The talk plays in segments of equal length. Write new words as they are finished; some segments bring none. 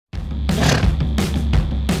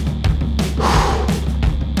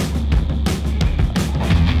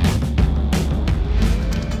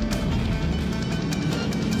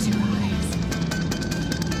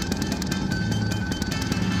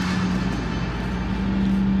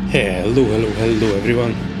Hello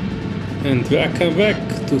everyone, and welcome back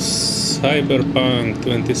to Cyberpunk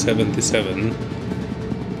 2077.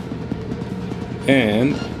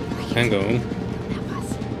 And hang on,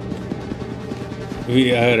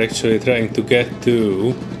 we are actually trying to get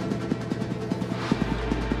to,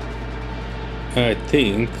 I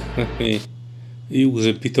think, let me use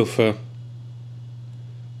a bit of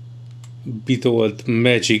old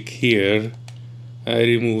magic here. I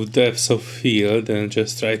remove depth of field and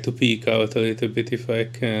just try to peek out a little bit if I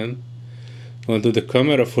can. Although the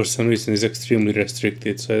camera for some reason is extremely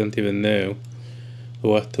restricted, so I don't even know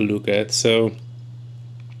what to look at. So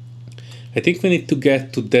I think we need to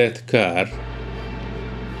get to that car.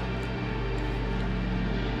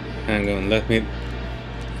 Hang on, let me...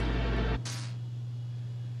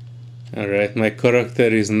 Alright, my character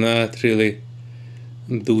is not really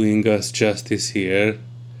doing us justice here.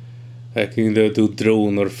 I can either do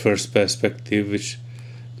drone or first perspective, which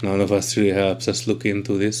none of us really helps us look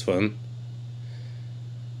into this one.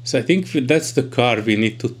 So I think that's the car we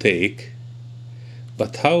need to take.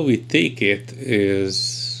 But how we take it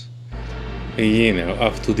is, you know,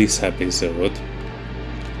 up to this episode.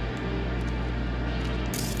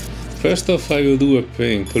 First off, I will do a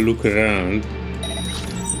thing to look around,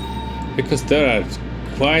 because there are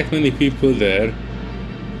quite many people there.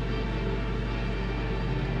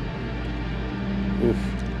 Oof.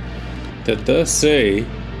 That does say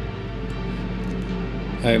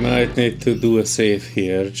I might need to do a save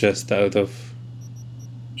here just out of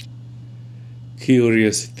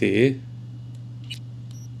curiosity.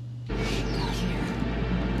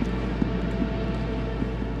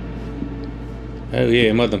 Oh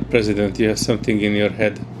yeah, Madam President, you have something in your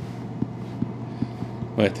head.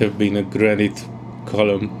 Might have been a granite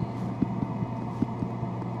column.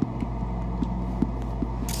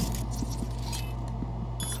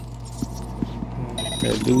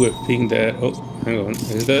 I'll do a ping there. Oh, hang on,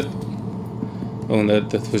 is that? Oh,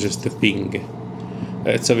 that was just a ping.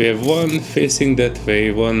 Alright, so we have one facing that way,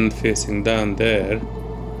 one facing down there.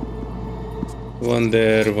 One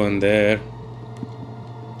there, one there.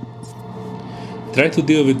 Try to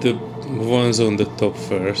deal with the ones on the top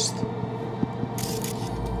first.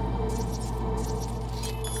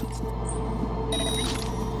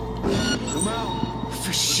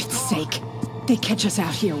 For shit's sake. They catch us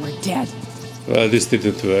out here, we're dead. Well, this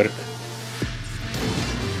didn't work.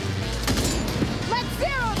 Let's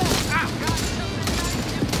zero them!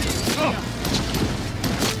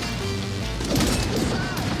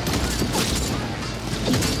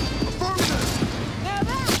 Now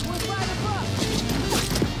that was by the book.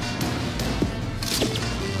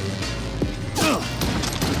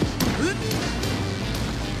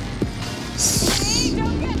 Hey,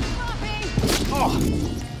 don't get sloppy!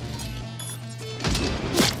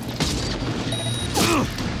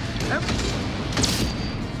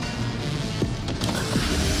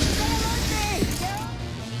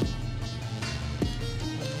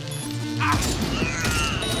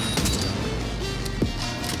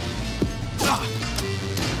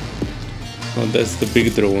 Oh, that's the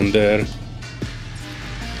big drone there.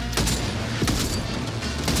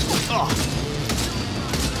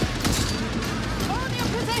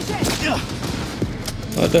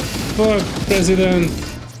 What the fuck, President?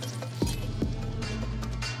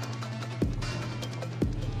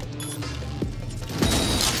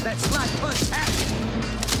 That's not push action.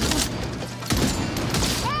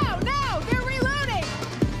 Oh no, they're reloading.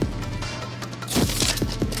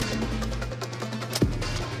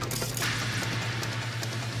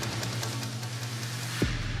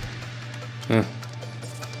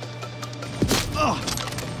 Huh.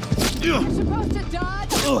 You're supposed to dodge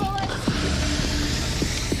bullets.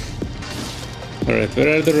 Alright,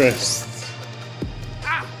 where are the rest?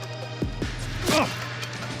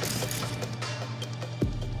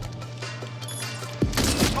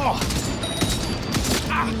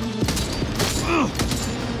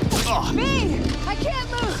 Me! I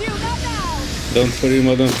can't lose you, not now! Don't worry,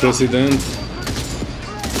 Madam President.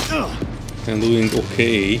 I'm doing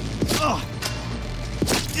okay.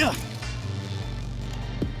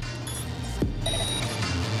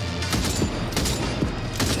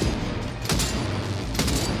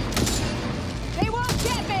 They won't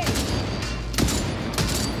get me!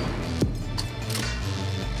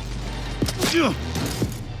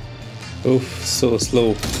 Oof, so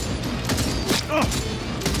slow.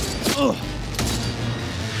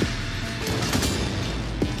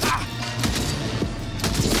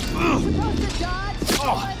 Supposed to dodge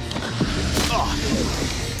bullets.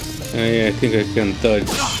 Yeah, I think I can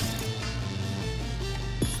dodge.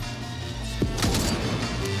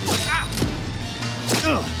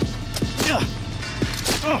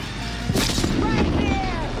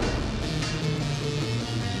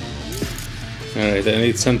 Alright, I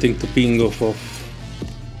need something to ping off of.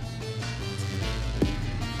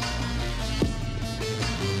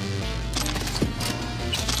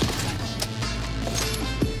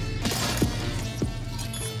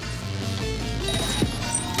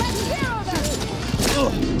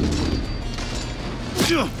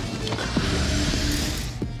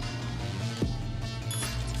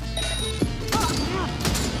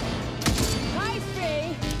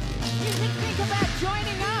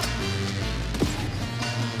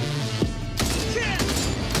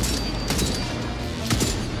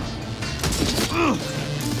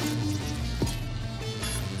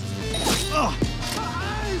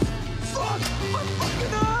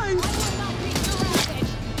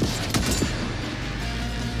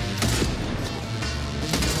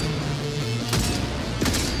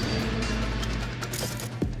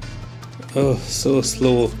 Oh, so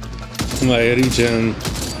slow. My regen.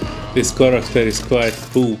 This character is quite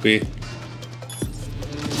poopy.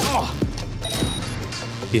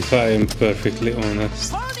 If I am perfectly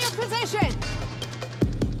honest. Hold your position.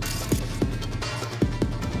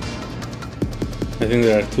 I think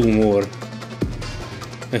there are two more.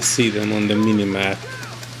 I see them on the minimap.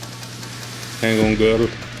 Hang on, girl.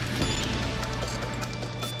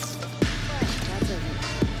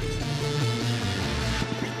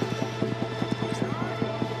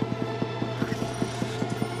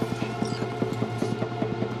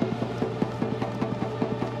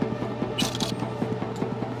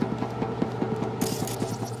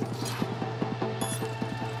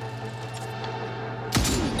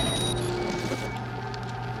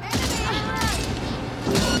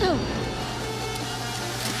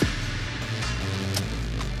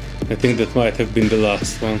 I think that might have been the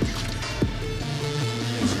last one.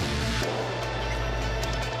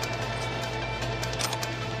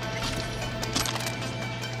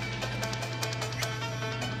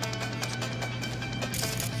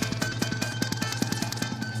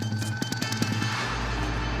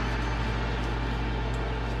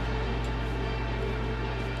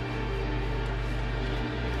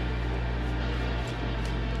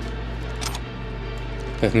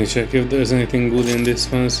 Let me check if there's anything good in this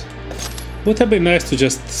one. Would have been nice to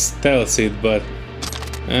just stealth it, but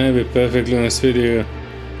I'll be perfectly honest with you.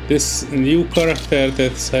 This new character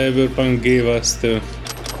that Cyberpunk gave us to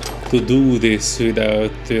do this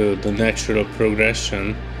without the natural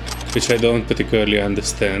progression, which I don't particularly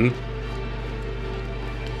understand.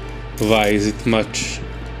 Why is it much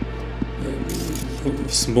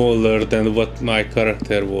smaller than what my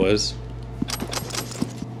character was?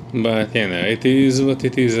 But you know, it is what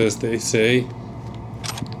it is, as they say.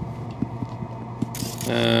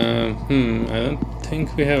 I don't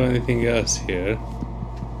think we have anything else here.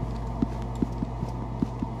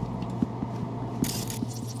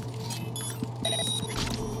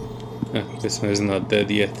 This one is not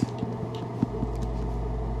dead yet.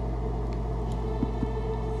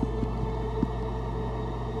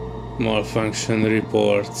 Malfunction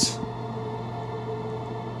reports.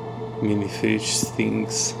 Mini fish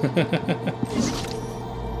stinks.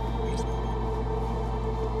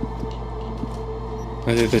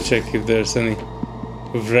 I need to check if there's any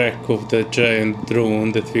wreck of the giant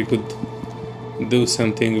drone that we could do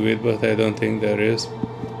something with, but I don't think there is.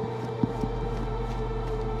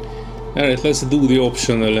 Alright, let's do the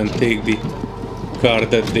optional and take the car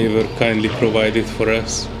that they were kindly provided for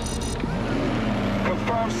us.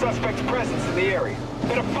 Confirm suspect's presence in the area.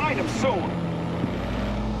 Better find him soon.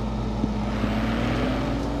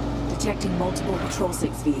 Detecting multiple patrol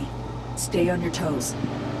 6V. Stay on your toes.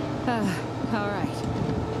 Alright.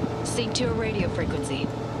 Sync to a radio frequency.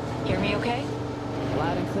 Hear me okay?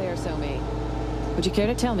 Loud and clear, Somi. Would you care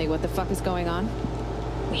to tell me what the fuck is going on?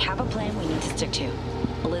 We have a plan we need to stick to.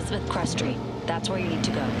 Elizabeth Crest Street. That's where you need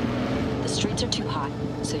to go. The streets are too hot,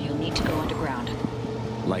 so you'll need to go underground.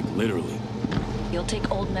 Like literally? You'll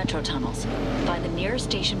take old metro tunnels. Find the nearest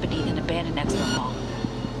station beneath an abandoned expo hall.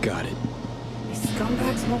 Got it. These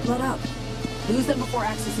scumbags won't let up. Lose them before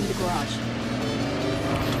accessing the garage.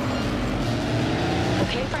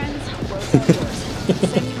 Okay, friends. Roads outdoors.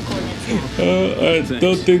 Send me the coordinates now. I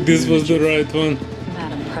don't think this was the right one.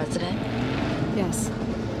 Madam President, Yes.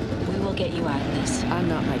 we will get you out of this. I'm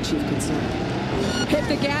not my chief concern. Hit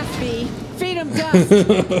the gas, V! Feed them dust!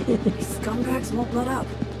 These scumbags won't let up.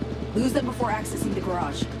 Lose them before accessing the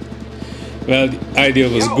garage. Well, the idea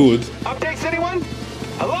was good. Updates, anyone?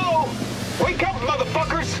 Hello? Wake up,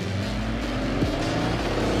 motherfuckers!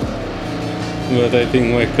 But I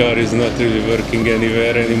think my car is not really working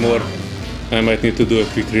anywhere anymore. I might need to do a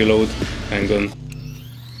quick reload. Hang on.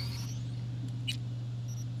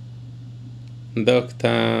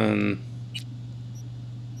 Ducktown.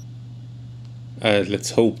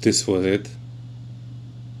 Let's hope this was it.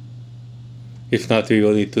 If not, we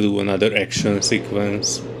will need to do another action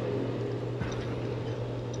sequence.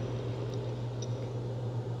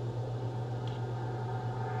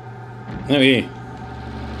 Okay.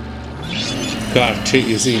 Car chase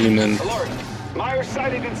is imminent. Alert! Myers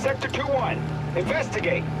sighted in Sector 2-1.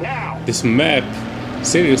 Investigate, now! This map,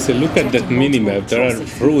 seriously, look at that mini-map. There are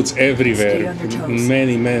roads everywhere.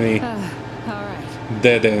 Many Alright.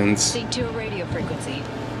 dead ends. Sync to a radio frequency.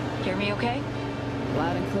 Hear me okay?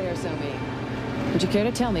 Loud and clear, Somi. Would you care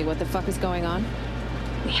to tell me what the fuck is going on?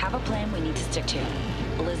 We have a plan we need to stick to.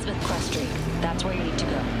 Elizabeth Crest Street. That's where you need to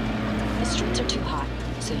go. The streets are too hot,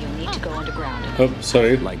 so you'll need to go underground. Oh,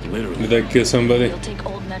 sorry. Like literally. Did I kill somebody? You'll take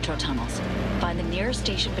old metro tunnels. Find the nearest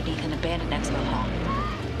station beneath an abandoned expo hall.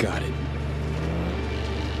 Got it.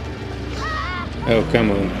 Oh,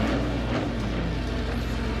 come on.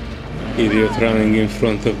 Idiot running in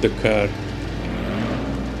front of the car.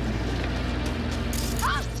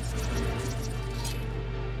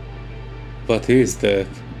 What is that?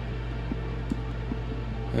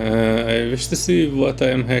 I wish to see what I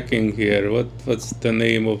am hacking here. What's the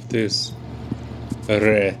name of this? A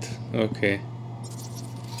rat. Okay.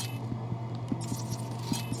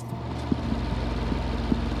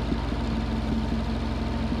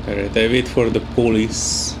 Alright, I wait for the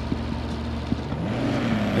police.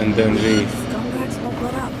 And then we... Scumbags won't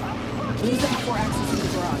let up. Lose them before accessing the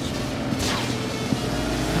garage.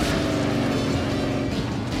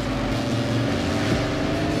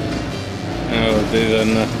 Oh, they are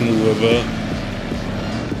not movable.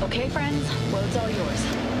 Okay, friends, road's all yours.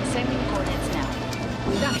 Send me the coordinates now.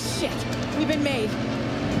 Ah, shit! We've been made!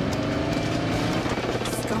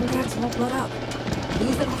 Scumbags won't let up.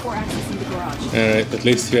 Lose them before accessing the garage. Alright, at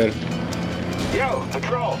least we are Yo,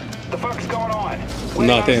 patrol! The fuck's going on?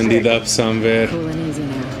 not ended up somewhere Cool and easy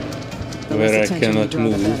now. The where I less attention cannot you draw,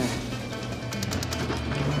 the move. better.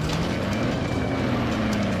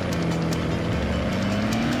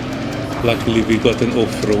 Luckily we got an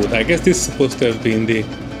off-road. I guess this is supposed to have been the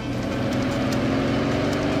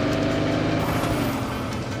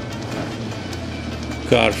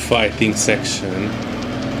car fighting section.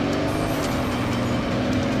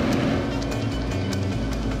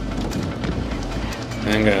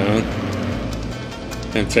 Hang on.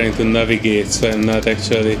 I'm trying to navigate so I'm not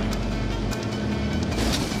actually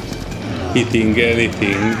hitting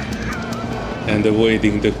anything and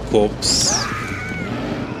avoiding the cops.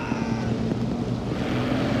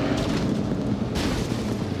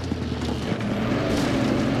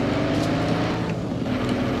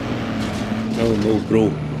 Oh no,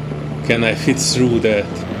 bro. Can I fit through that?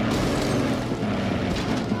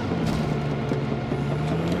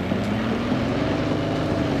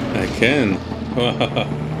 I can.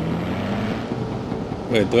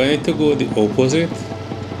 Wait, do I need to go the opposite?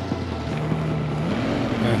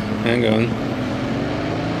 Hang on.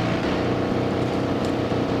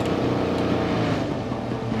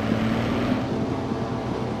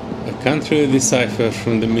 I can't really decipher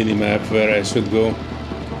from the minimap where I should go.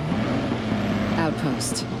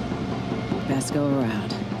 Outpost. Best go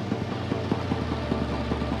around.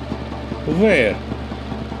 Where?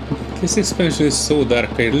 This expansion is so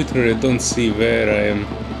dark, I literally don't see where I am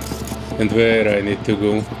and where I need to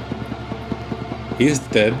go. Is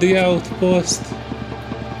that the outpost?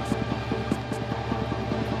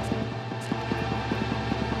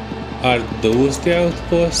 Are those the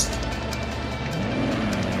outposts?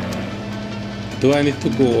 Do I need to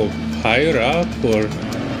go higher up or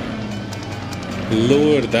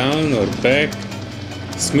lower down or back?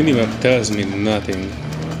 This minimap tells me nothing.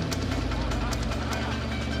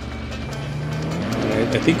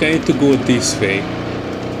 I think I need to go this way,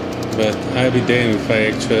 but I'll be damned if I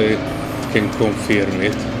actually can confirm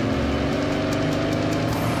it.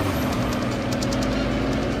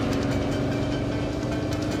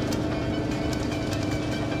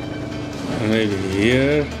 Maybe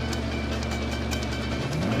here.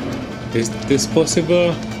 Is this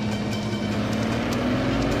possible?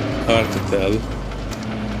 Hard to tell.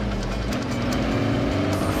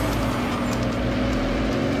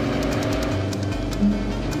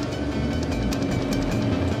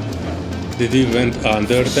 Did he went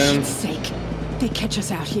under them? For shit's sake. They catch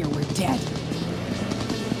us out here, we're dead.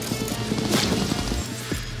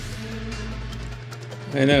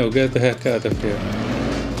 I know, get the heck out of here.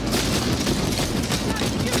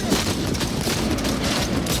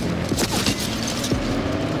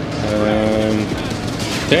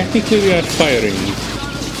 Technically we are firing,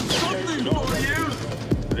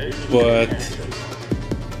 but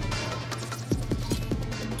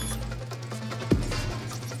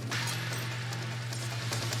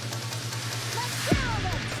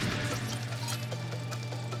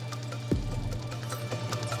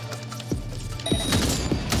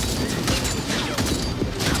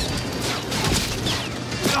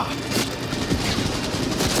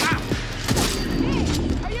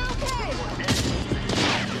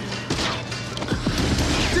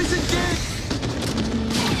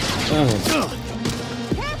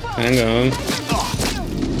Hang on.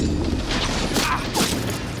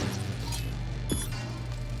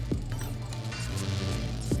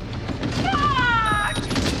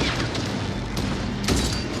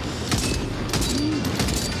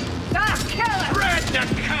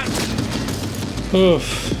 Oh,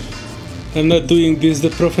 I'm not doing this the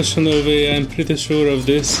professional way, I'm pretty sure of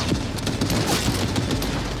this.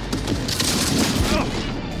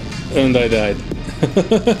 And I died.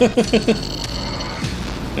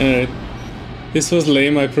 Alright. This was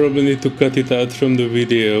lame, I probably need to cut it out from the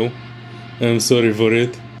video. I'm sorry for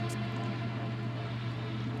it.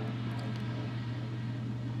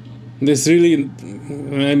 This really...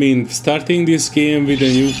 I mean, starting this game with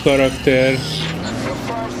a new character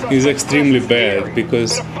is extremely bad,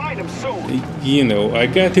 because, you know, I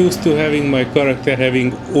got used to having my character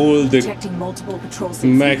having all the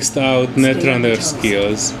maxed out netrunner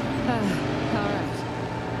skills. Alright.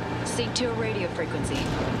 Sync to a radio frequency.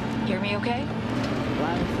 Hear me okay?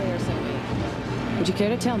 Loud and clear, Sophie. Would you care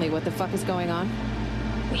to tell me what the fuck is going on?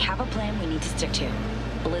 We have a plan we need to stick to.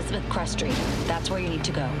 Elizabeth Crest Street. That's where you need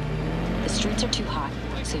to go. The streets are too hot,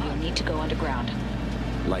 so you'll need to go underground.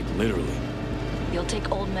 Like literally. You'll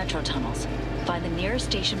take old metro tunnels. Find the nearest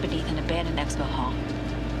station beneath an abandoned expo hall.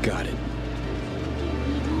 Got it.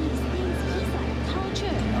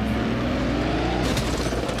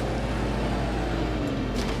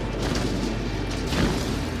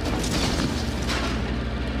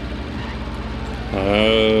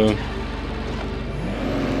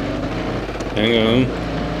 Hang on.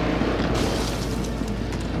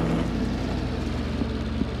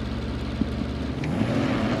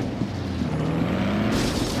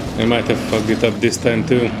 I might have fucked it up this time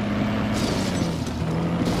too.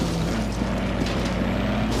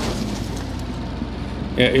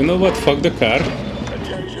 Yeah, you know what? Fuck the car.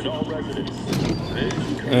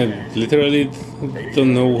 I literally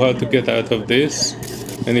don't know how to get out of this.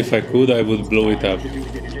 And if I could, I would blow it up.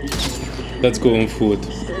 Let's go on foot.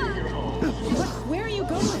 Where are you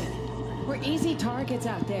going? We're easy targets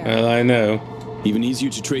out there. Well, I know. Even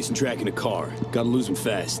easier to trace and track in a car. Gotta lose them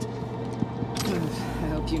fast. I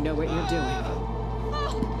hope you know what you're doing.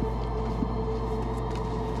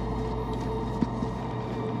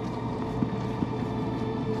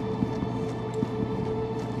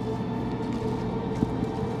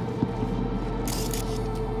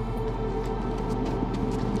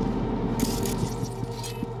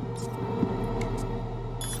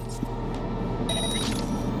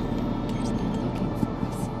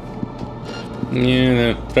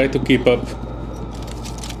 Yeah, no, try to keep up.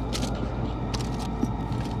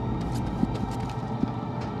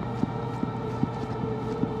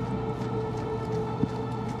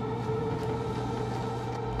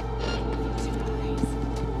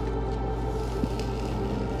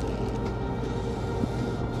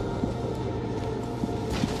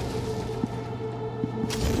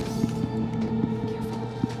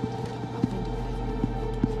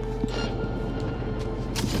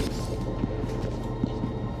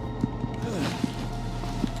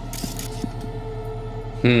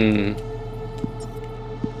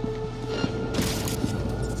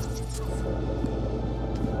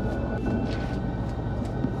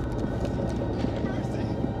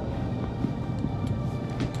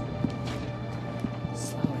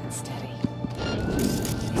 Slow and steady.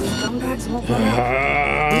 These scumbags won't let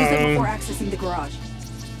up. Lose them before accessing the garage.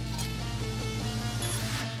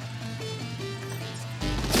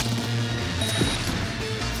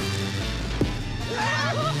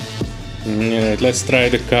 Yeah, let's try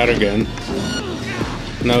the car again.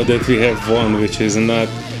 Now that we have one, which is not...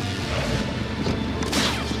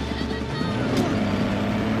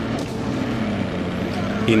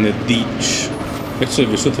 in a ditch. Actually,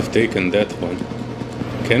 we should have taken that one.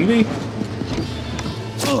 Can we?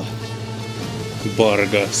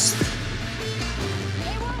 Bargast.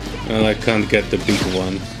 Well, I can't get the big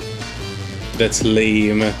one. That's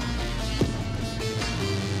lame.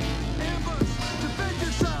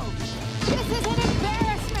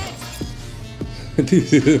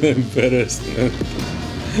 This is an embarrassment.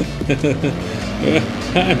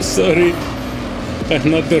 I'm sorry.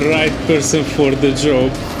 I'm not the right person for the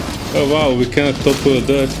job. Oh wow, we cannot topple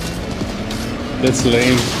that. That's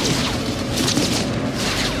lame.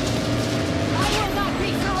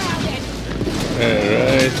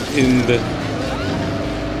 Right in the...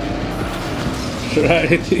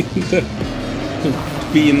 right in the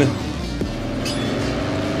pin.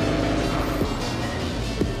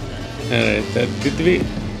 Alright, did we...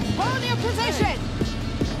 Hold your position!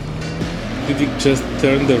 Did we just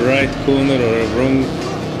turn the right corner or a wrong...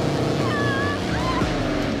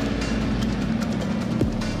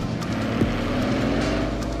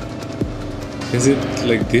 Is it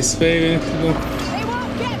like this way we need to go? They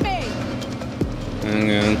won't get me!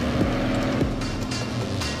 Hang on.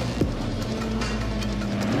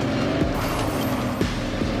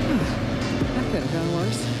 That could have gone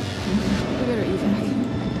worse. We better evac.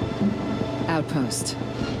 Outpost.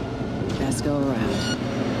 Best go around.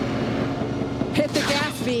 Hit the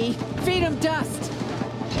gas, V! Feed him dust!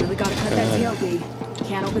 Really gotta cut that tail, B.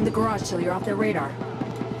 Can't open the garage till you're off their radar.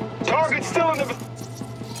 Target's still in the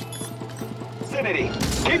vicinity.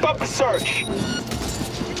 Keep up the search. I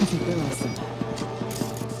think we lost them.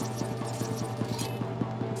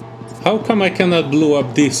 How come I cannot blow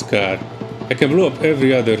up this car? I can blow up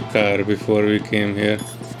every other car before we came here.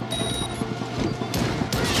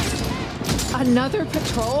 Another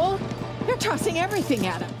patrol? They're tossing everything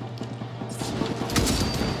at him.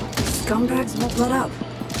 Scumbags won't let up.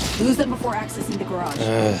 Lose them before accessing the garage.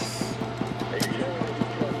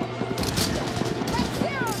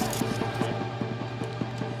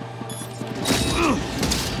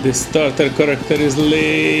 This starter character is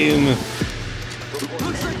lame.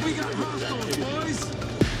 Looks like we got hostiles, boys.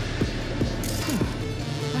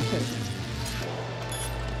 That could have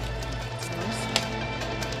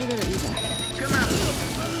been. We better evac. Come out.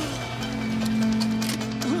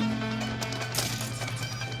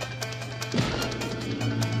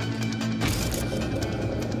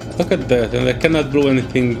 Look at that, and I cannot blow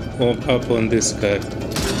anything up on this guy.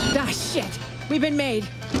 Ah, shit! We've been made.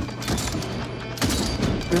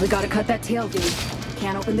 Really gotta cut that tail, B.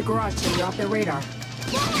 Can't open the garage till you're off their radar.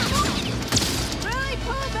 Really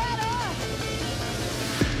pull that off!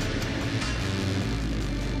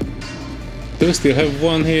 Do we still have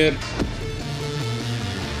one here?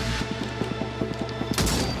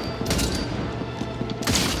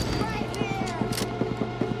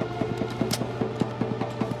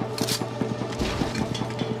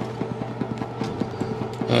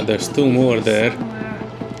 Oh, there's two more there.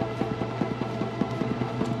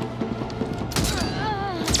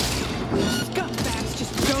 Scumbags,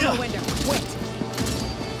 just go to the window, quick!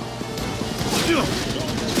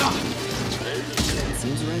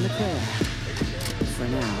 Seems we're in the clear. For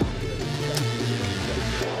now.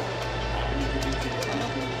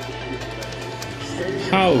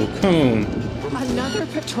 How? Come on. Another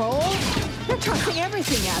patrol? They're tossing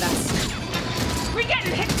everything at us. We're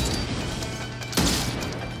getting hit!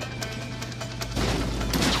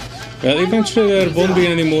 Well, eventually there won't be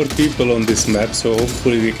any more people on this map, so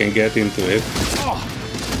hopefully we can get into it.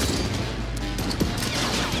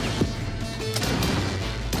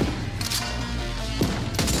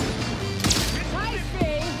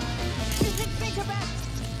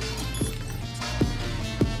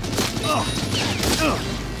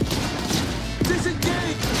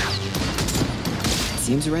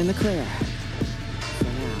 Seems we're in the clear. For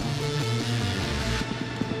now.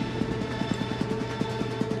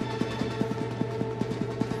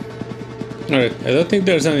 Alright, I don't think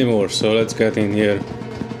there's any more, so let's get in here.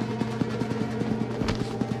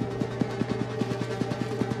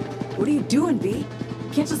 What are you doing, B? You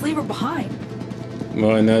can't just leave her behind.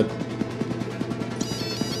 Why not?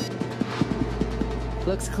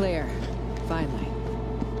 Looks clear. Finally.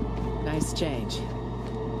 Nice change.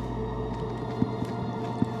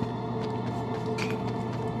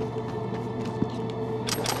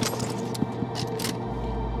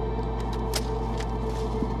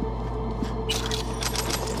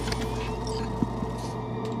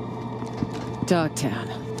 Dogtown.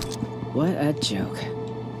 What a joke.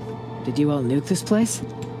 Did you all nuke this place?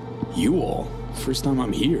 You all? First time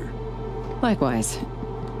I'm here. Likewise.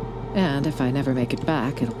 And if I never make it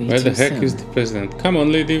back, it'll be Where too the heck soon. is the president? Come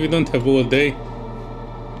on, lady, we don't have all day.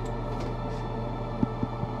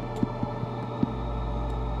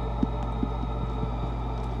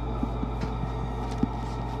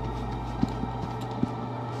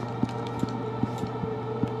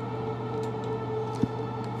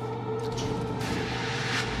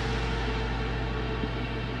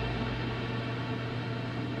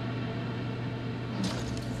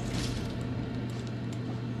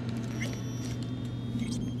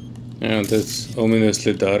 Yeah, that's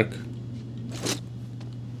ominously dark.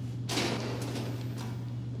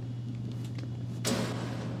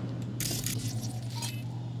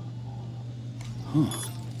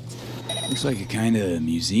 Looks like a kind of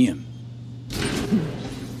museum.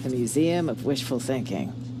 A museum of wishful thinking,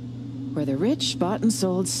 where the rich bought and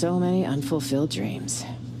sold so many unfulfilled dreams.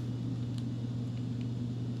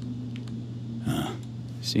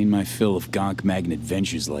 Seen my fill of gonk magnet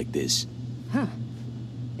adventures like this. Huh.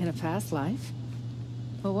 In a past life?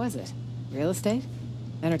 What was it? Real estate?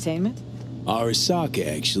 Entertainment?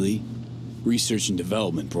 Arasaka, actually. Research and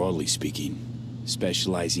development, broadly speaking.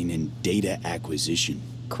 specializing in data acquisition.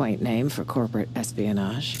 Quaint name for corporate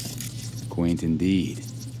espionage. Quaint indeed.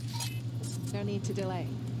 No need to delay.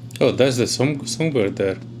 Oh, that's the songbird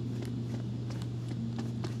there.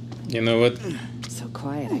 You know what? So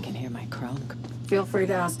quiet I can hear my crunk. Feel free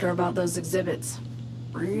to ask her about those exhibits.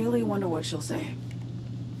 Really wonder what she'll say.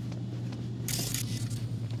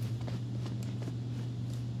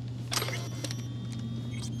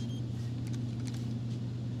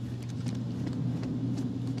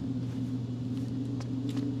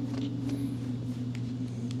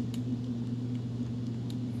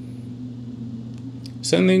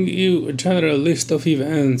 Sending you a general list of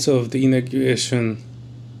events of the inauguration.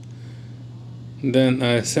 Then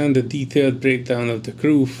I send a detailed breakdown of the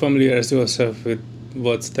crew. Familiarize yourself with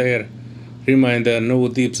what's there. Reminder, no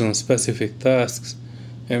dips on specific tasks,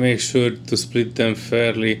 and make sure to split them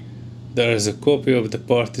fairly. There is a copy of the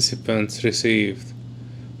participants received.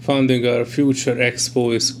 Founding our future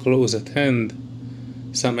expo is close at hand.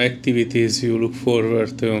 Some activities you look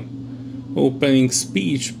forward to. Opening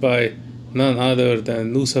speech by none other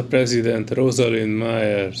than NUSA President Rosalind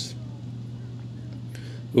Myers.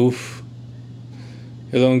 Oof.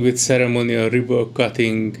 Along with ceremonial ribbon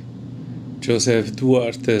cutting, Joseph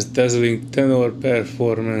Duarte's dazzling tenor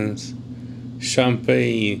performance,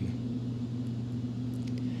 champagne,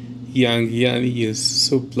 Young Yanni's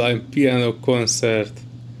sublime piano concert.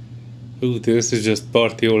 Ooh, this is just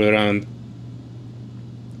party all around.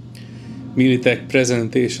 Militech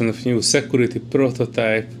presentation of new security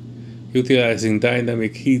prototype, utilizing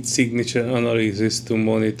dynamic heat signature analysis to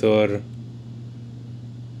monitor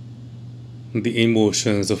the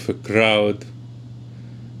emotions of a crowd.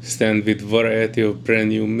 Stand with variety of brand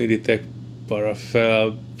new Militech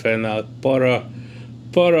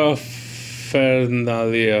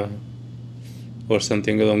paraphernalia or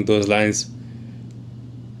something along those lines.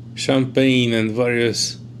 Champagne and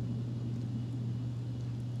various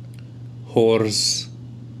hors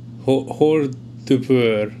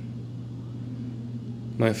d'oeuvre.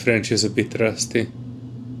 My French is a bit rusty.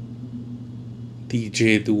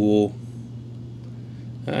 DJ duo.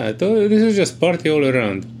 This is just party all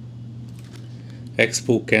around.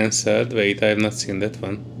 Expo cancelled. Wait, I have not seen that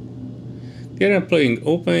one. Dear employee,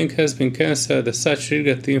 opening has been cancelled. As such,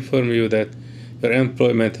 regret to inform you that your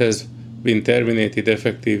employment has been terminated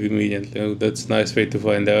effective immediately. Oh, that's a nice way to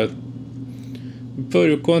find out. Before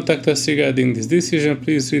you contact us regarding this decision,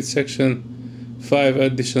 please read section 5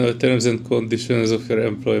 additional terms and conditions of your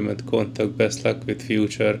employment contract. Best luck with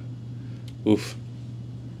future. Oof.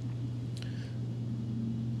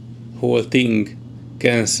 Whole thing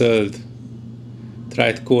cancelled.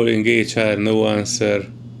 Tried calling HR, no answer.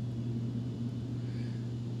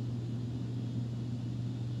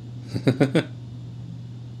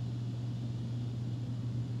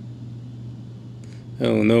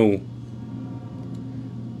 Oh no.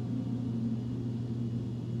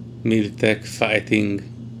 Militech fighting.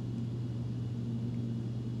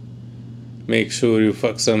 Make sure you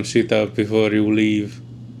fuck some shit up before you leave.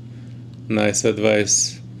 Nice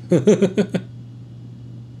advice.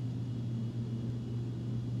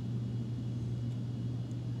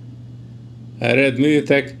 I read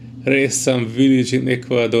Militech raised some village in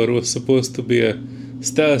Ecuador, was supposed to be a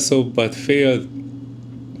stealth op but failed,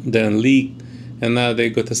 then leaked, and now they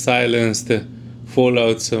got a silenced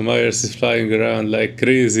fallout, so Myers is flying around like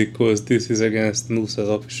crazy cause this is against NUSA's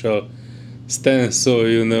official stance, so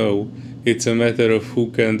you know, it's a matter of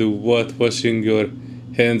who can do what, washing your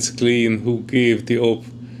hands clean, who gave the op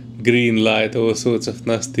green light, all sorts of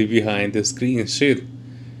nasty behind the screen shit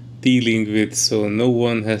dealing with, so no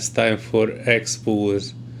one has time for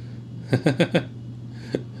expos.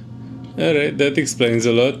 Alright, that explains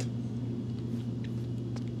a lot.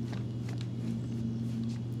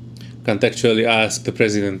 Can't actually ask the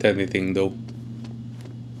president anything though.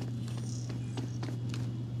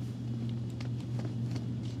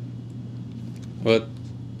 What?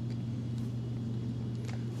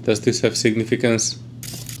 Does this have significance?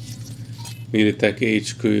 Militech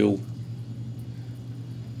HQ.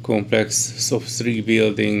 Complex of 3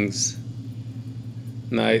 buildings.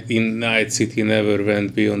 Night City never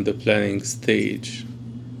went beyond the planning stage.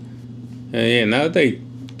 Yeah, now I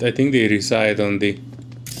think they reside on the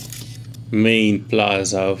main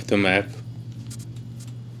plaza of the map.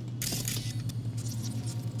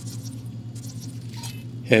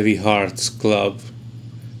 Heavy Hearts Club.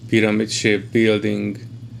 Pyramid-shaped building.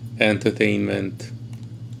 Entertainment.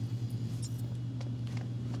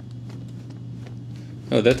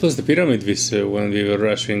 Oh, that was the pyramid we saw when we were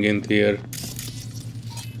rushing into here.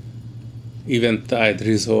 Eventide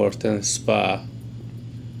Resort and Spa.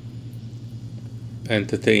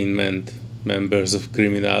 Entertainment. members of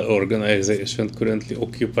criminal organization currently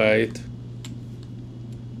occupy it.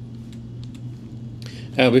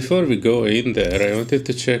 Before we go in there, I wanted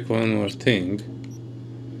to check one more thing,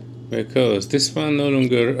 because this one no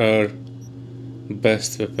longer our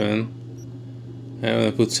best weapon. I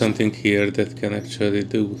want to put something here that can actually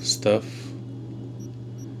do stuff.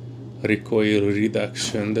 Recoil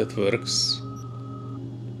reduction, that works.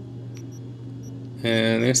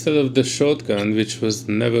 And instead of the shotgun, which was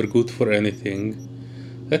never good for anything,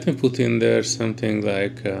 let me put in there something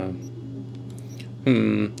like I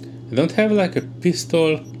don't have like a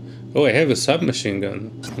pistol. Oh, I have a submachine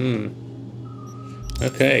gun.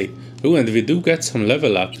 Okay. Oh, and we do get some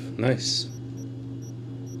level up. Nice.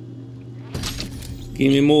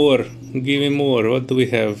 Give me more. Give me more. What do we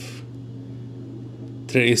have?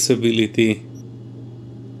 Traceability.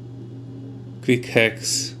 Quick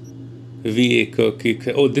hacks. Vehicle quick.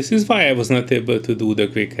 Oh, this is why I was not able to do the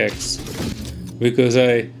quick hacks. Because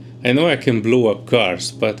I know I can blow up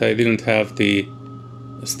cars, but I didn't have the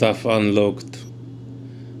stuff unlocked.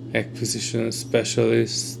 Acquisition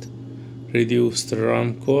specialist. Reduced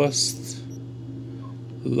RAM cost.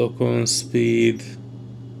 Lock on speed.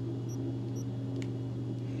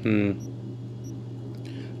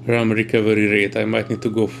 RAM recovery rate. I might need to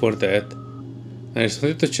go for that. I just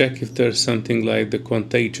wanted to check if there's something like the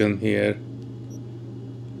contagion here.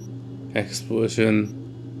 Explosion.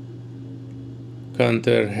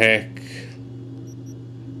 Counter hack.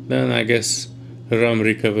 Then I guess RAM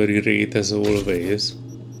recovery rate as always.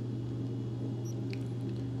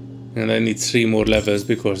 And I need 3 more levels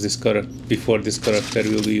because before this character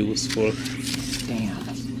will be useful. Damn.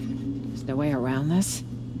 There's no way around this?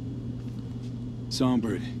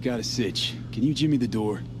 Songbird, got a sitch. Can you jimmy the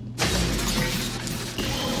door?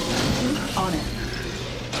 On it.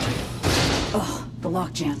 Oh, the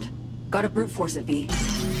lock jammed. Gotta brute force it, V.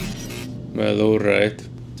 Well, alright.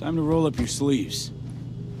 Time to roll up your sleeves.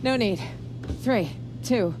 No need. 3,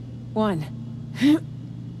 2, 1.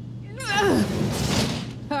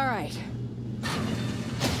 All right.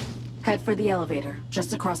 Head for the elevator,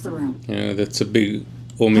 just across the room. Yeah, that's a big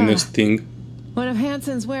ominous thing. One of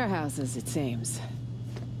Hansen's warehouses, it seems.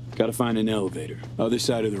 Gotta find an elevator. Other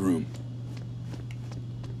side of the room.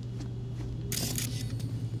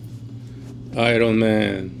 Iron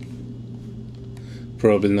Man.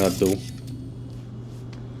 Probably not though.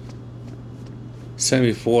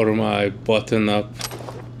 Semi-formal, button up.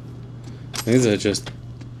 These are just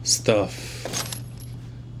stuff.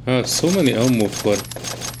 So many ammo for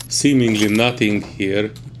seemingly nothing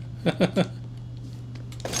here.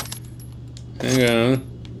 Hang on.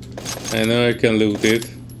 I know I can loot it.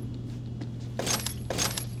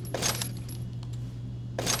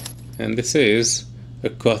 And this is a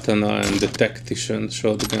katana and a tactician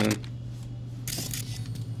shotgun.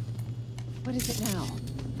 What is it now?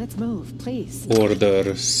 Let's move, please.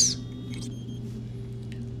 Orders.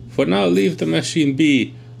 For now, leave the machine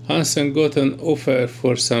be. Hansen got an offer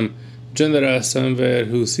for some general somewhere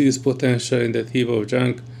who sees potential in that heap of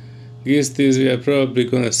junk. Guess this we are probably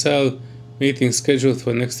gonna sell. Meeting scheduled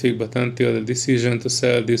for next week, but until the decision to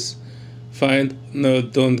sell this, fine. No,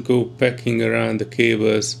 don't go packing around the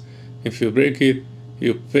cables. If you break it,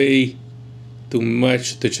 you pay to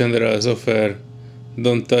match the general's offer.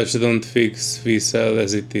 Don't touch, don't fix, we sell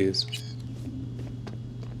as it is.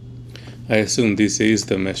 I assume this is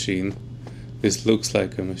the machine. This looks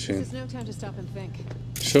like a machine. There's no time to stop and think.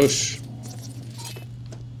 Shush.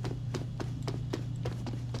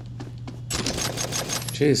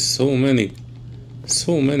 Jeez, so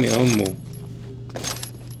many ammo.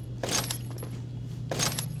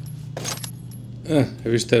 I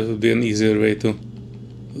wish there would be an easier way to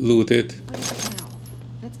loot it. What is it now?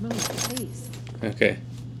 Let's move, please. Okay.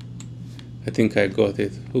 I think I got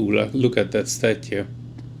it. Ooh, look at that statue.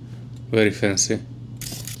 Very fancy.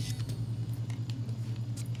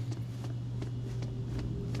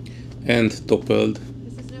 And toppled.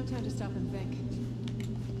 This is no time to stop and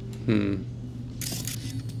think.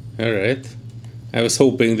 Alright. I was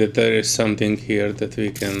hoping that there is something here that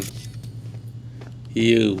we can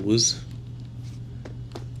use.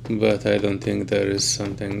 But I don't think there is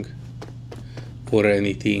something or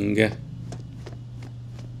anything.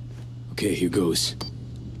 Okay, here goes.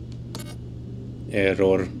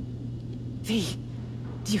 Error. V,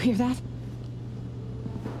 do you hear that?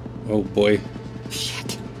 Oh boy.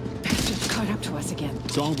 Shit. Bastards caught up to us again.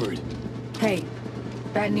 Songbird. Hey,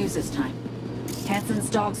 bad news this time. Hansen's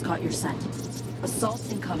dogs caught your scent. Assault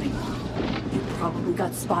incoming. You probably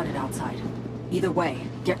got spotted outside. Either way,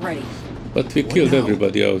 get ready. But we killed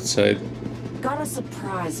everybody outside. Got a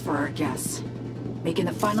surprise for our guests. Making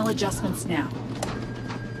the final adjustments now.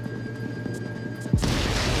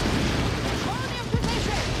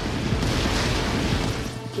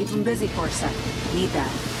 Keeping busy for a sec. Need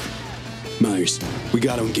that. Myers, we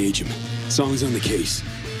gotta engage him. Song's on the case.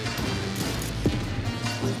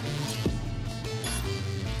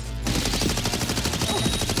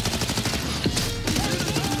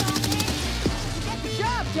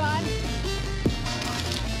 Job done.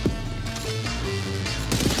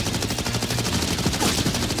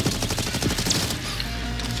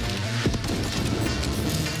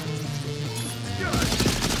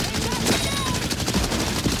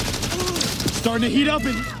 Starting to heat up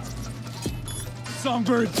and...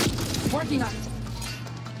 Songbird! Working on it.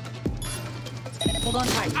 Hold on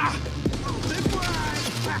tight.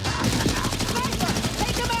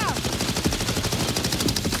 Take him out.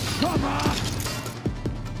 Come on!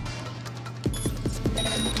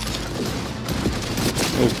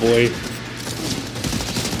 Oh boy.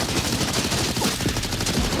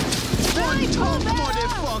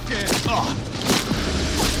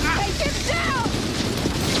 Take him down.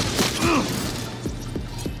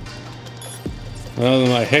 Well,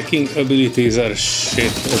 my hacking abilities are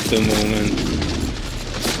shit at the moment.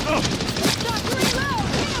 Stop to reload.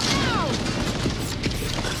 Hit him now.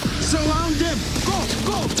 Surround them! Go!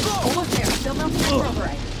 Go! Go! Almost there. Still melting the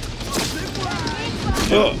override.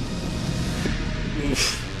 Oh.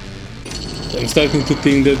 I'm starting to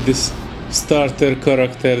think that this starter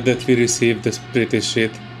character that we received is pretty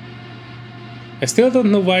shit. I still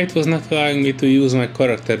don't know why it was not allowing me to use my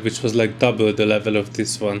character, which was like double the level of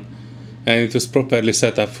this one. And it was properly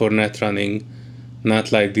set up for net running,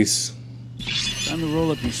 not like this. Time to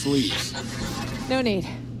roll up your sleeves. No need.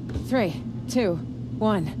 3, 2,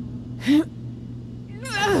 1.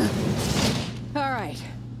 All right.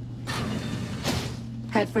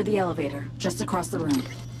 Head for the elevator, just across the room.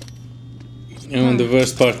 And the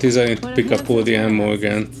worst part is I need to What pick up all the enhances ammo it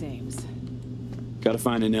again. seems. Gotta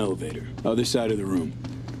find an elevator. Other side of the room.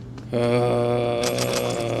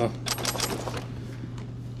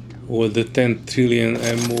 All the 10 trillion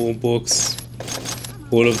ammo box,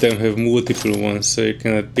 all of them have multiple ones, so you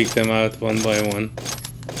cannot pick them out one by one.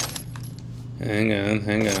 Hang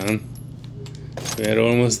on. We're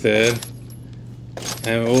almost there.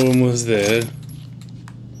 I'm almost there.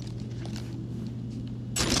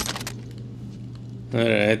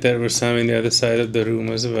 Alright, there were some in the other side of the room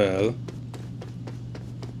as well.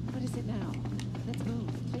 What is it now? Let's move,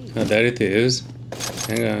 please. Oh, there it is.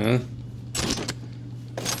 Hang on.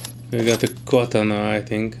 We got a katana, I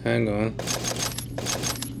think. Hang on. This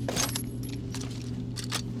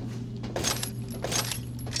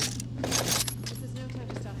is no time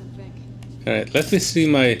to stop and think. Alright, let me see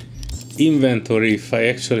my inventory if I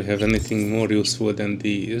actually have anything more useful than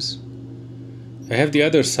these. I have the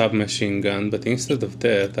other submachine gun, but instead of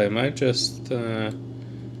that, I might just... I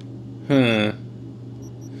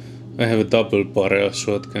have a double barrel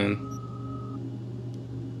shotgun.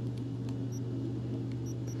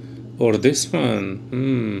 Or this one.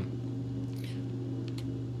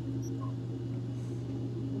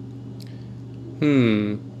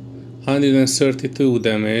 132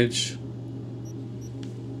 damage.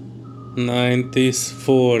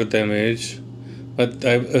 94 damage. But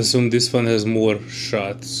I assume this one has more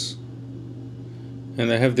shots.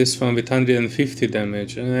 And I have this one with 150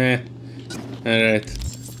 damage. Alright.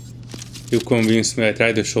 You convinced me. I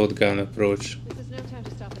tried the shotgun approach. This is no time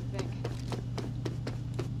to stop and think.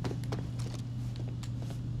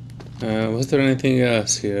 Was there anything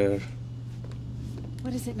else here?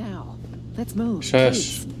 What is it now? Let's move.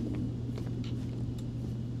 Shush. please.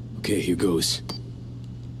 Okay, here goes.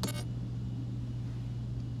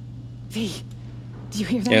 V, do you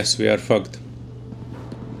hear that? Yes, we are fucked.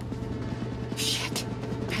 Shit.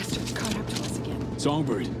 Bastards caught up to us again.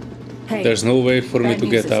 Songbird. Hey, There's no way for me bad to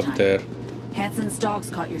news get this up time. there. Hansen's dogs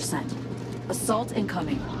caught your scent. Assault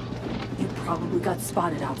incoming. You probably got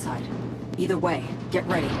spotted outside. Either way, get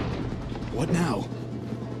ready. What now?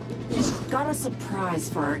 Got a surprise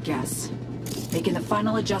for our guests. Making the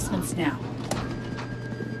final adjustments now.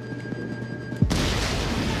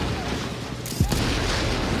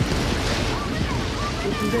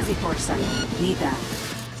 Keeping busy for a second. Need that.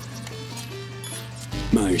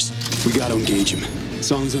 Myers, we gotta engage him.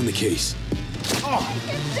 Song's on the case. Oh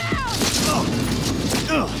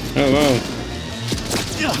wow.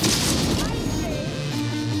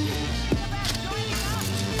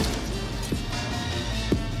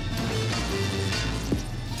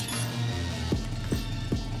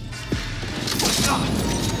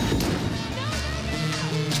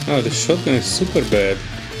 Oh, the shotgun is super bad.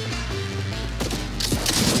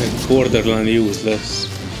 Like borderline useless.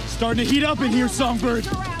 Starting to heat up in here, Songbird.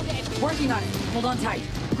 Working on it. Hold on tight.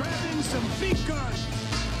 Grabbing some big guns.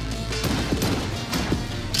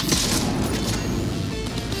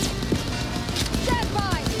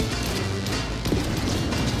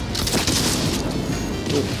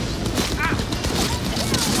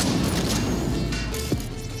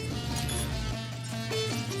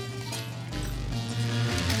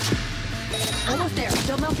 Almost there.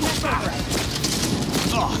 Still melting that silver.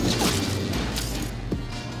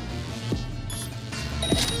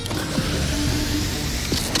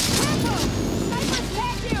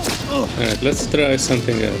 Alright, let's try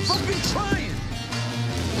something else.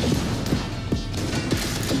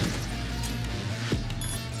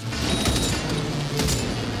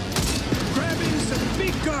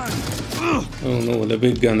 Oh no, the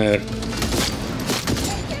big gunner.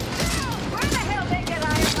 Where the hell they get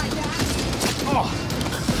iron like that? No!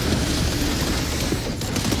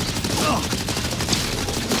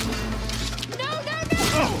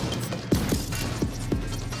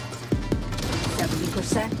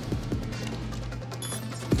 70%.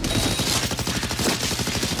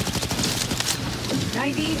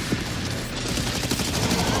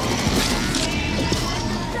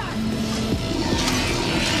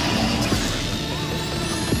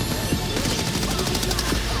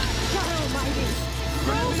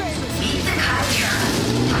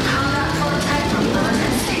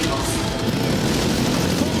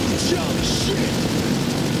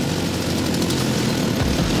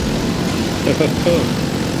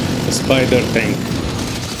 A spider tank.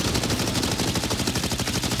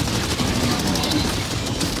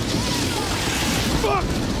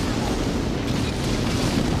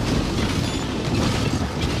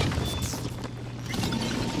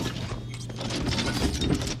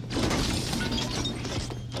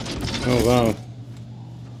 Oh wow.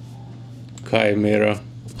 Chimera.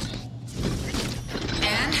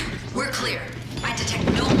 And we're clear. I detect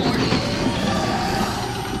no more.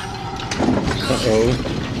 Uh-oh.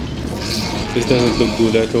 This doesn't look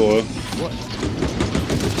good at all. What?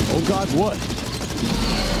 Oh God, what?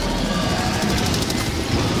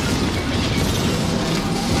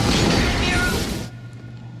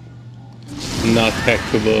 Not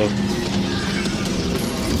hackable.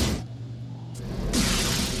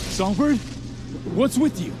 Songbird? What's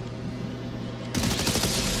with you?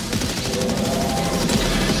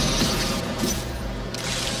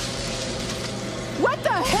 What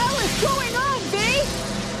the hell is going on, V?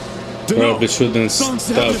 Probably shouldn't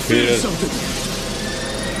stop here.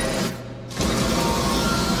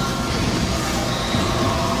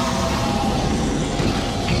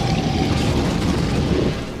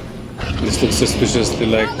 This looks suspiciously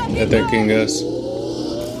like attacking us.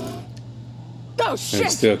 Oh shit!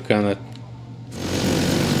 And still cannot.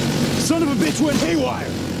 Son of a bitch went haywire!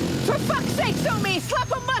 For fuck's sake, Sumi!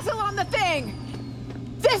 Slap a muzzle on the thing!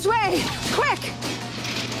 This way! Quick!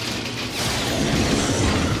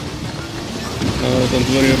 Oh, don't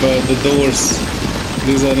worry about the doors.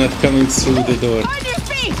 These are not coming through the door. On your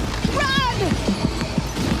feet! Run!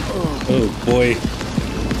 Oh boy.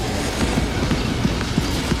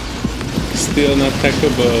 Still not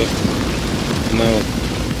hackable. No.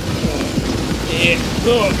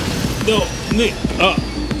 No.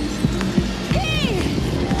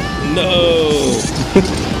 No.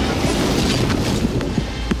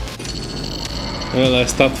 Well, I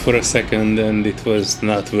stopped for a second and it was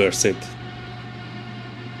not worth it.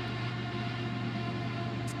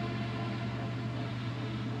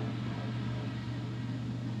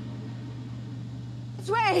 This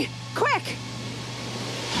way! Quick!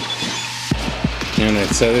 Alright,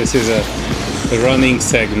 so this is a running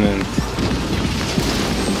segment.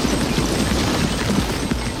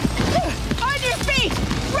 On your feet!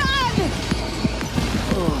 Run!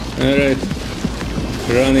 Alright.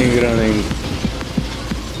 Running.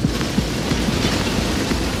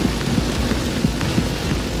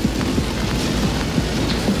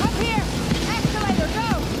 Up here! Escalator, go!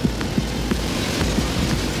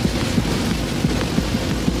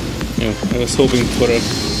 Yeah, I was hoping for a...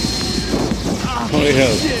 Holy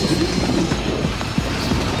hell.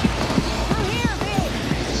 Through here, V!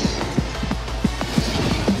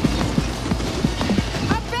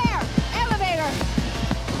 Up there! Elevator!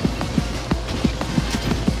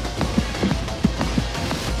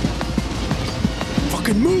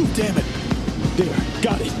 Fucking move, damn it! There,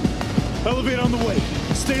 got it. Elevator on the way.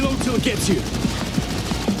 Stay low till it gets you.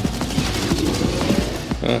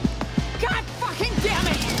 God fucking damn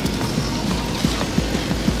it!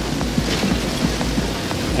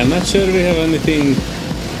 I'm not sure we have anything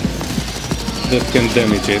that can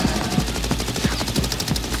damage it.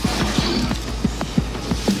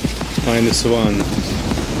 -1.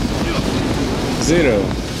 0.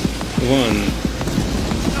 1.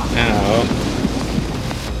 Ow.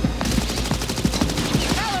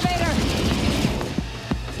 Elevator!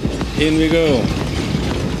 In we go.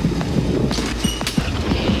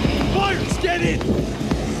 Fires, get in!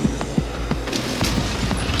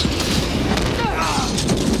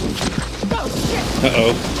 Oh shit!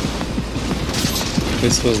 Uh-oh.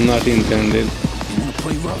 This was not intended. You wanna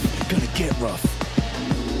play rough? You're gonna get rough.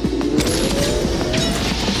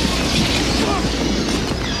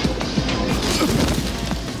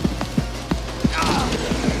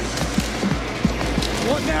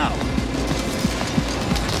 What now?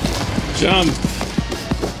 Jump!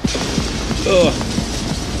 Oh!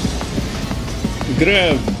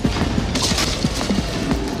 Grab!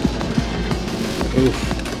 Oof.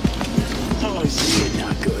 Oh shit,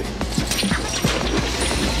 not good.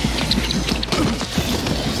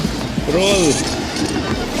 Roll!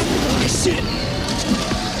 Oh shit.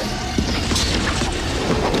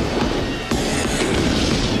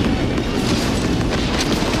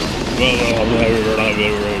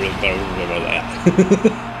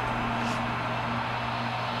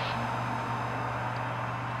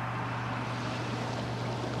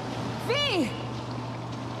 V!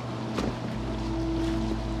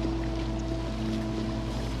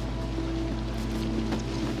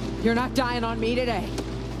 You're not dying on me today.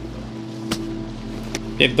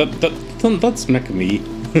 Yeah, don't smack me.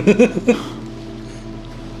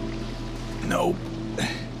 Nope.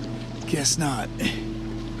 Guess not.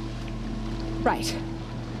 Right.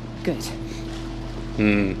 Good.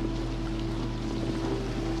 Hmm.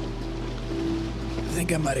 I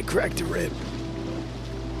think I might have cracked a rib.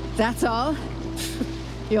 That's all?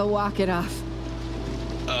 You'll walk it off.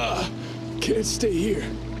 Can't stay here.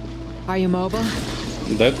 Are you mobile?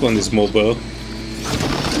 That one is mobile.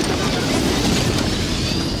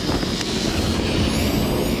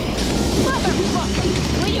 Motherfucker!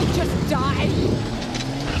 Will you just die?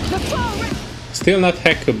 The phone! Still not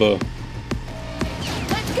hackable.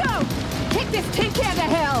 Let's go! Kick this tin can to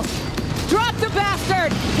hell! Drop the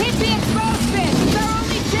bastard! Hit the exposed bit! It's our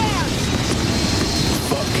only chance!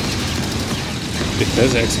 It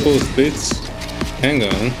has exposed bits. Hang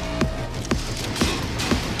on.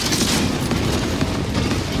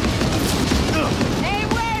 Hey,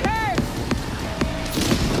 where it hurts!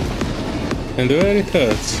 And where it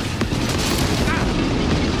hurts.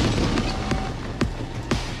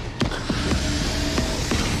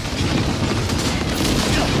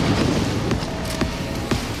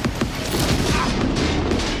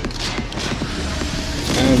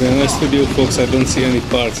 And be honest with you folks, I don't see any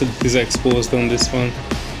parts that is exposed on this one.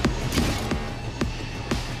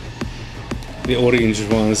 The orange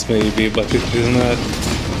ones maybe, but it is not.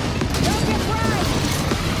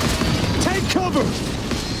 Take cover!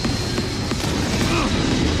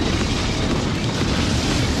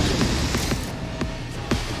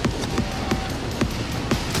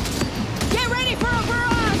 Get ready for a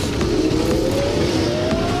barrage!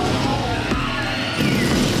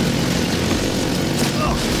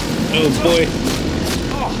 Oh boy.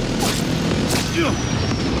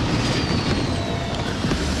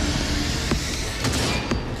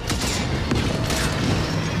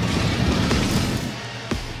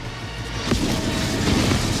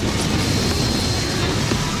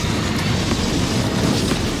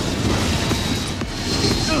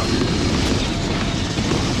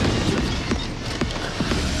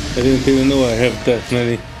 I didn't even know I have that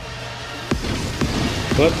many.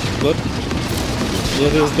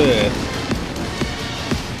 What is that?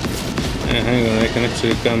 Hang on, I can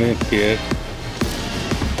actually come in here.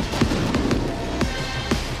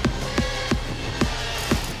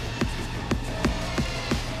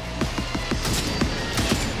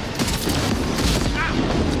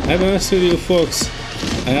 I'm honest with you folks,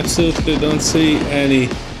 I absolutely don't see any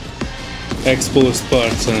exposed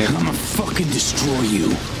parts on it. I'ma fucking destroy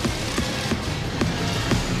you.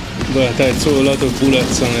 But I throw a lot of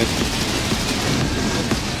bullets on it.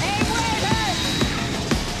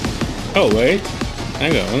 Oh wait,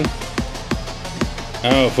 hang on.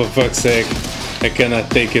 Oh, for fuck's sake, I cannot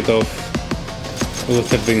take it off. It would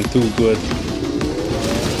have been too good.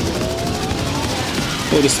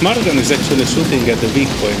 Oh, the smart gun is actually shooting at the weak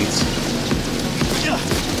points.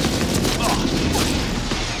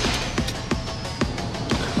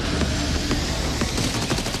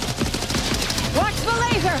 Watch the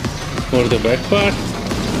laser! Or the back part.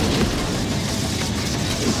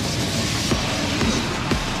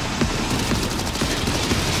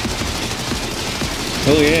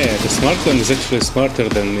 Oh yeah, the smart gun is actually smarter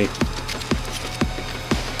than me.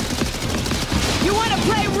 You wanna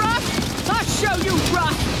play rough? I'll show you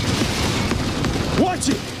rough! Watch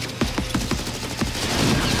it!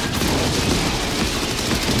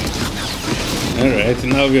 Alright,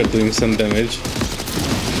 now we are doing some damage.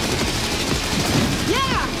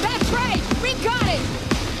 Yeah, that's right! We got it!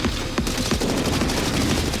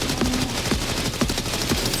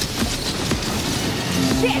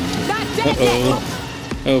 Shit! Not dead yet!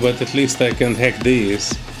 Oh, but at least I can hack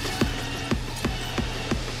these.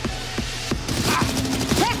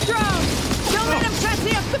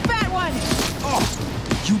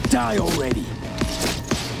 Die already.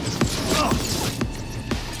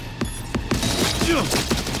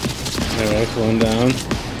 Alright, one down.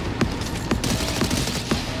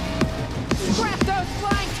 Scrap those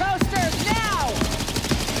flying toasters now!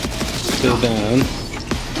 Still down.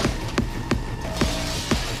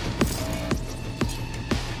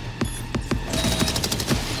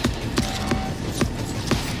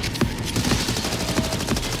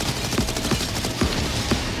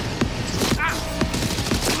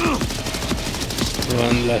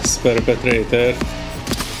 One less perpetrator.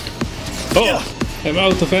 Oh! I'm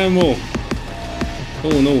out of ammo!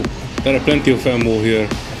 Oh no, there are plenty of ammo here.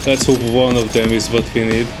 Let's hope one of them is what we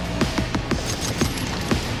need.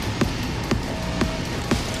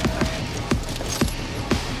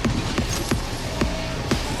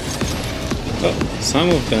 Oh, some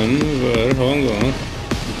of them were long gone.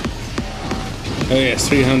 Oh yes,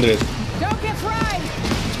 300. Don't get fried!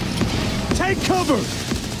 Take cover!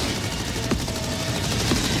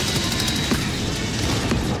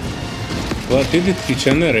 What did it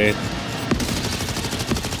regenerate?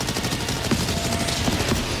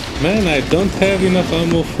 Man, I don't have enough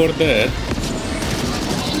ammo for that.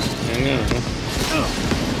 Hang on.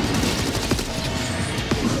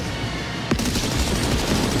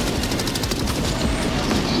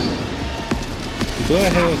 Do I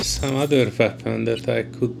have some other weapon that I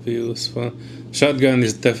could be useful? Shotgun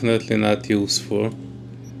is definitely not useful.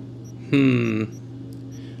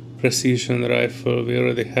 Precision rifle, we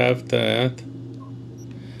already have that.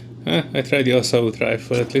 I tried the assault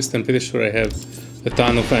rifle, at least I'm pretty sure I have a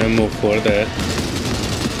ton of ammo for that.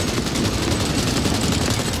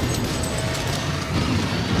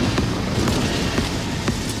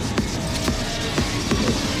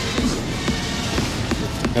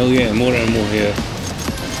 Oh yeah, more ammo here.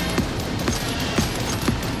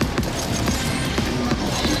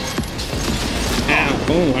 Ow,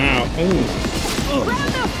 oh wow, oh.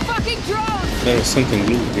 Grab the fucking drone! There was something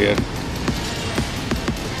blue here.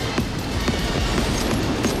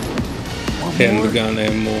 10 gun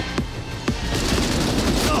ammo.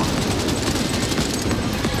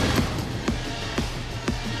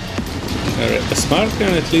 Alright, the smart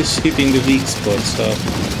gun at least hitting the weak spots, so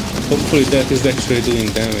hopefully that is actually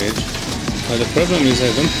doing damage. But the problem is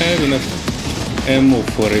I don't have enough ammo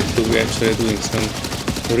for it to be actually doing some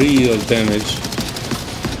real damage.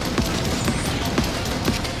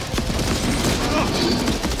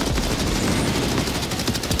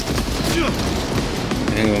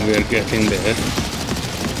 Hang on, we are getting there.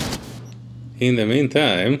 In the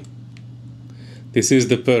meantime, this is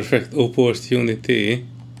the perfect opportunity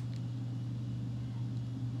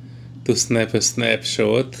to snap a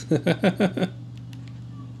snapshot.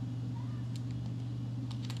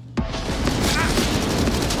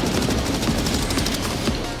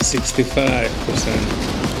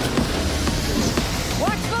 65%.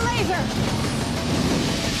 Watch the laser!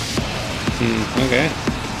 Okay.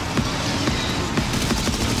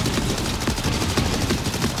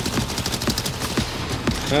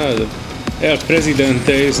 Ah, the El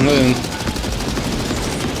Presidente is not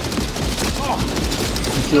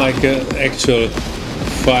like an actual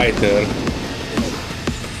fighter.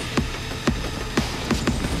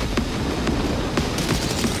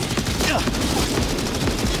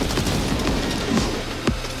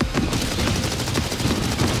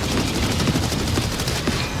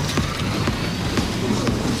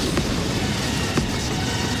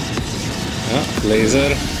 Ah,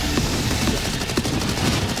 laser.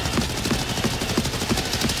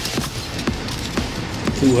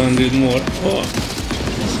 $200 more. Oh.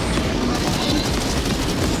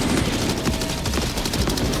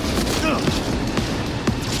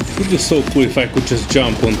 It would be so cool if I could just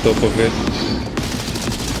jump on top of it.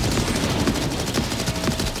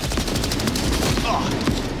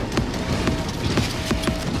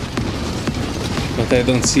 But I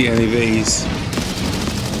don't see any ways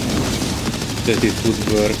that it would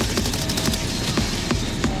work.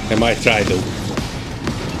 I might try though.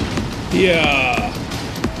 Yeah!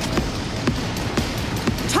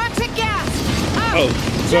 Toxic gas! Up! Oh,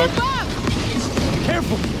 Jump fuck. up!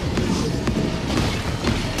 Careful!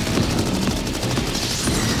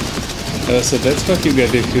 So that's what you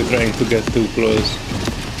get if you're trying to get too close.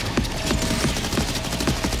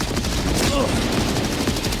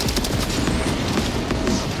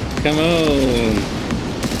 Come on!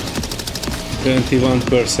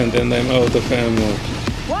 21% and I'm out of ammo.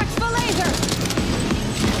 Watch the laser!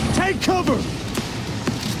 Take cover!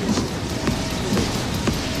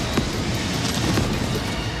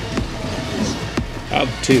 Oh,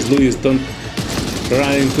 jeez, Louis, don't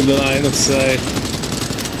run into the line of sight.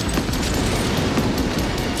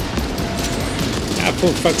 Ah, for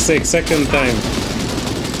fuck's sake, second time.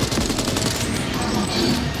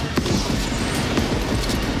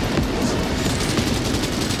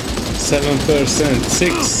 %,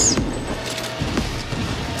 6.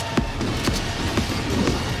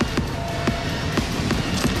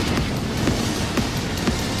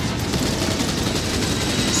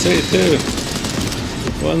 Say 2.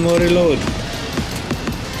 One more reload.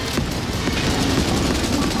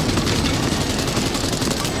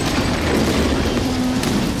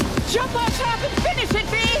 Jump on top and finish it,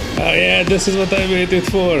 V! Oh yeah, this is what I waited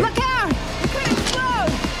for. Look out! It could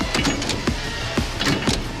explode!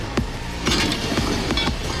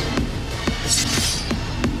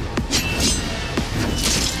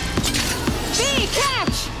 V,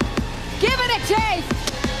 catch! Give it a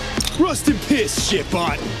taste! Rust and piss,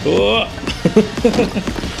 shitbot! Oh.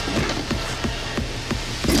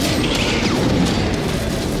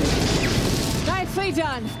 Nicely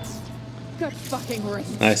done. Good fucking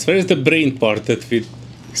riddance. Nice. Where is the brain part that we're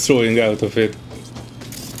throwing out of it?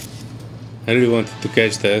 I really wanted to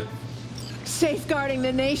catch that. Safeguarding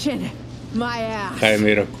the nation. My ass.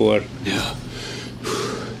 Chimera core. Yeah.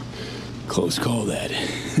 Close call, that.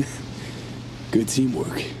 Good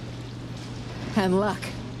teamwork. And luck.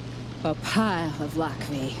 A pile of luck,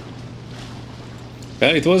 V.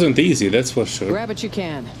 Well, it wasn't easy, that's for sure. Grab what you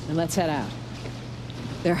can, and let's head out.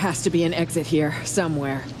 There has to be an exit here,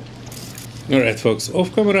 somewhere. Alright folks,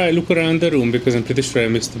 off camera I look around the room because I'm pretty sure I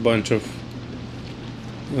missed a bunch of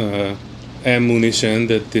ammunition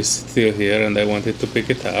that is still here and I wanted to pick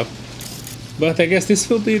it up. But I guess this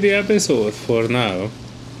will be the episode for now.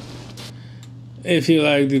 If you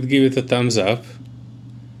liked it, give it a thumbs up.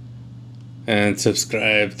 And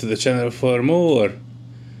subscribe to the channel for more.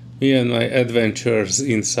 Me and my adventures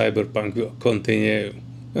in Cyberpunk will continue.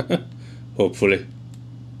 Hopefully.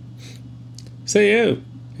 See you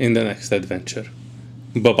in the next adventure.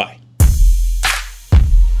 Bye bye.